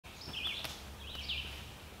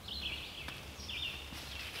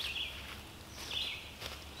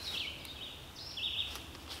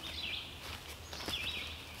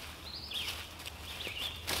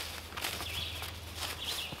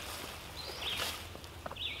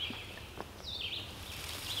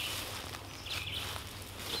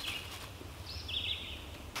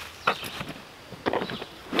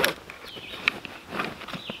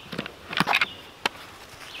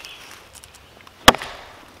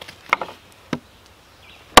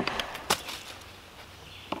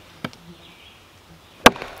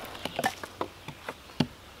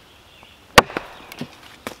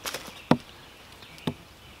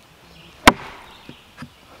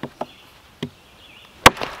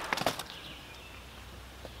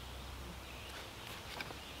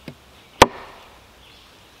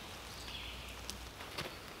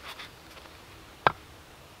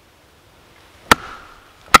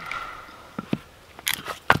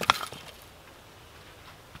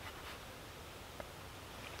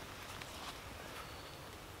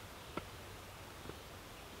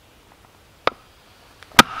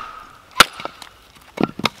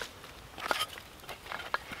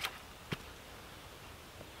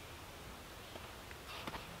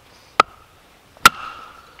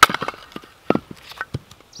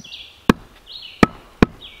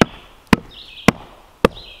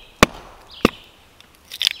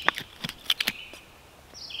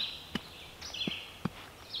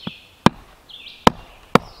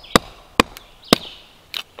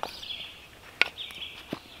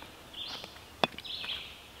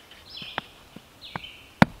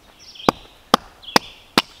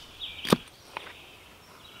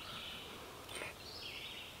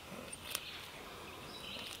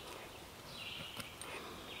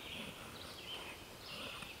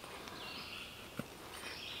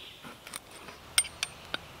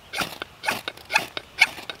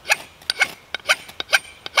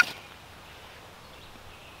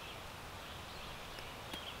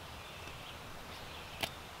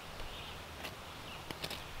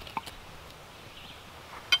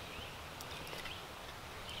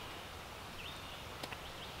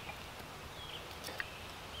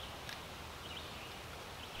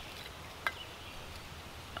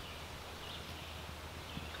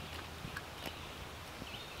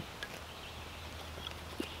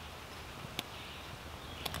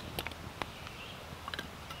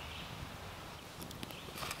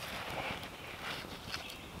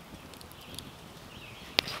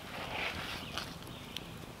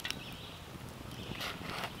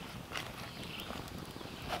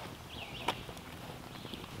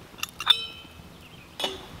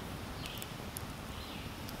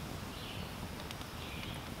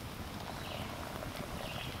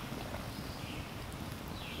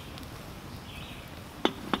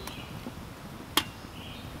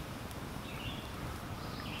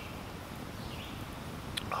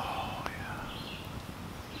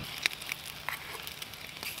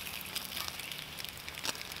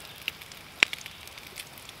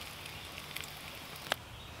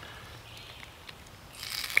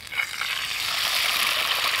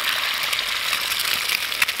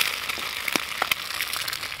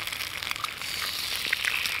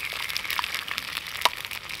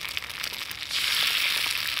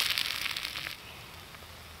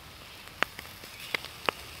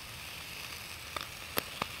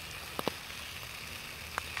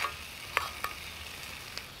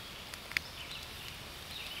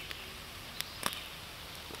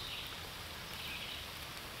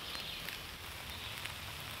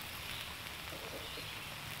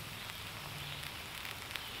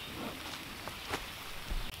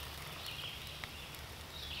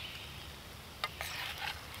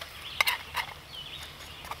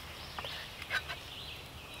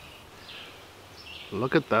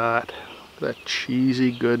Look at that. Look at that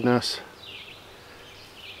cheesy goodness.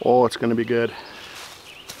 Oh, it's going to be good.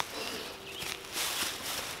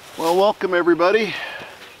 Well, welcome everybody.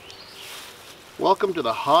 Welcome to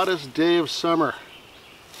the hottest day of summer.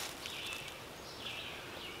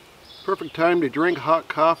 Perfect time to drink hot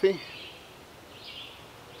coffee.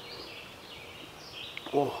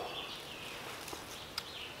 Oh.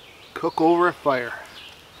 Cook over a fire.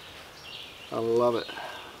 I love it.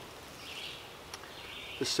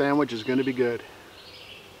 This sandwich is going to be good.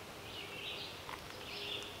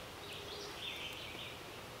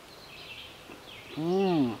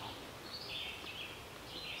 Mmm.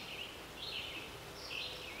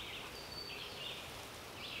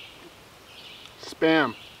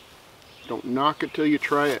 Spam. Don't knock it till you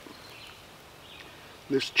try it.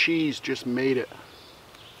 This cheese just made it.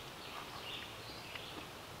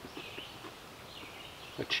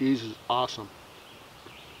 That cheese is awesome.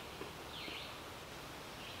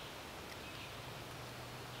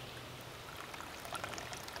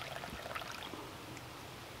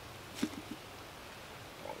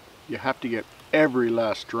 You have to get every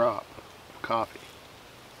last drop of coffee.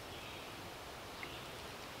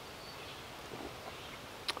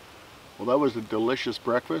 Well, that was a delicious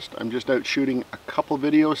breakfast. I'm just out shooting a couple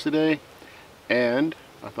videos today, and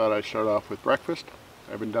I thought I'd start off with breakfast.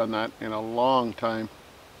 I haven't done that in a long time.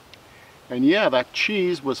 And yeah, that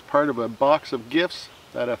cheese was part of a box of gifts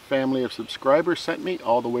that a family of subscribers sent me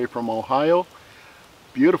all the way from Ohio.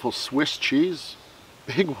 Beautiful Swiss cheese,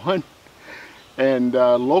 big one. And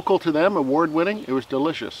local to them, award-winning. It was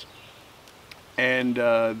delicious. And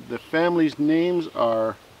the family's names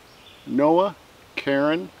are Noah,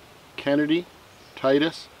 Karen, Kennedy,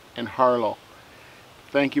 Titus, and Harlow.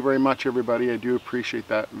 Thank you very much, everybody. I do appreciate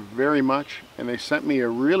that very much. And they sent me a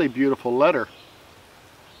really beautiful letter.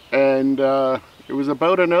 And it was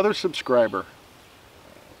about another subscriber,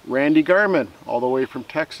 Randy Garman, all the way from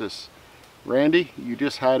Texas. Randy, you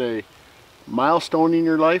just had a milestone in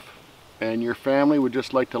your life, and your family would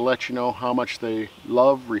just like to let you know how much they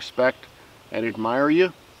love, respect, and admire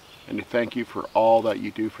you, and to thank you for all that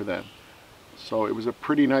you do for them. So it was a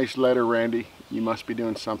pretty nice letter, Randy. You must be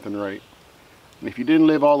doing something right. And if you didn't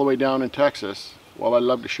live all the way down in Texas, well, I'd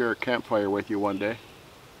love to share a campfire with you one day.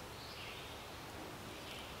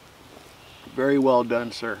 Very well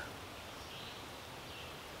done, sir.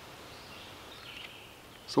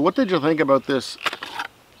 So what did you think about this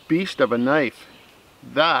beast of a knife?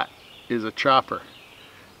 That is a chopper.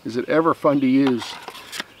 Is it ever fun to use?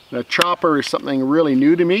 Now, chopper is something really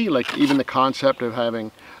new to me, like even the concept of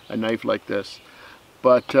having a knife like this.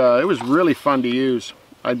 But it was really fun to use.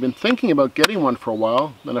 I'd been thinking about getting one for a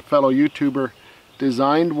while. Then a fellow YouTuber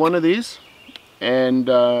designed one of these and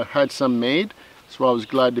had some made, so I was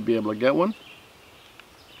glad to be able to get one.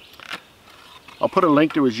 I'll put a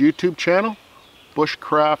link to his YouTube channel,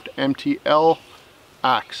 Bushcraft MTL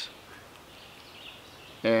Axe.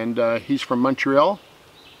 And he's from Montreal.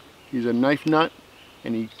 He's a knife nut,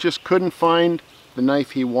 and he just couldn't find the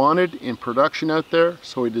knife he wanted in production out there,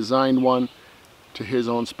 so he designed one to his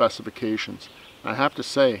own specifications. I have to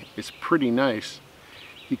say, it's pretty nice.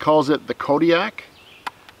 He calls it the Kodiak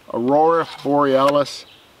Aurora Borealis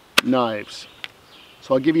Knives.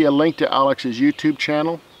 So I'll give you a link to Alex's YouTube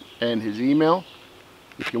channel and his email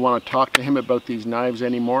if you want to talk to him about these knives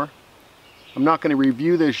anymore. I'm not going to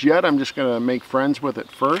review this yet. I'm just going to make friends with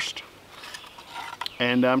it first.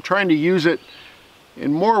 And I'm trying to use it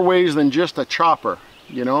in more ways than just a chopper,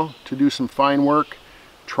 you know, to do some fine work,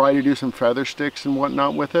 try to do some feather sticks and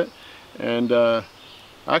whatnot with it. And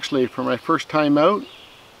actually, for my first time out,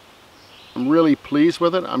 I'm really pleased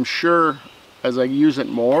with it. I'm sure as I use it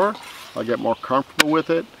more, I'll get more comfortable with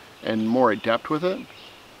it and more adept with it.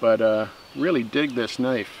 But really dig this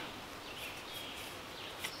knife.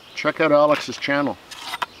 Check out Alex's channel,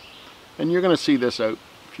 and you're going to see this out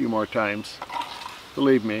a few more times.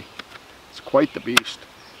 Believe me, it's quite the beast,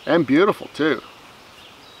 and beautiful too.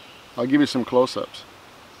 I'll give you some close-ups.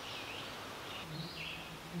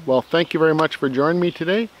 Well, thank you very much for joining me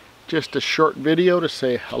today. Just a short video to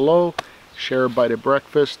say hello, share a bite of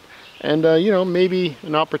breakfast, and you know, maybe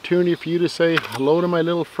an opportunity for you to say hello to my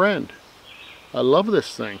little friend. I love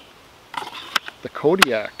this thing, the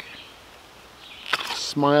Kodiak.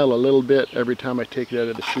 Smile a little bit every time I take it out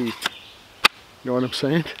of the sheath. You know what I'm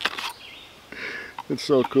saying? It's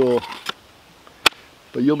so cool.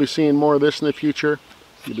 But you'll be seeing more of this in the future.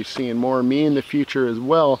 You'll be seeing more of me in the future as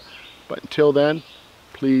well. But until then,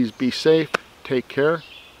 please be safe, take care.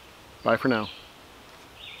 Bye for now.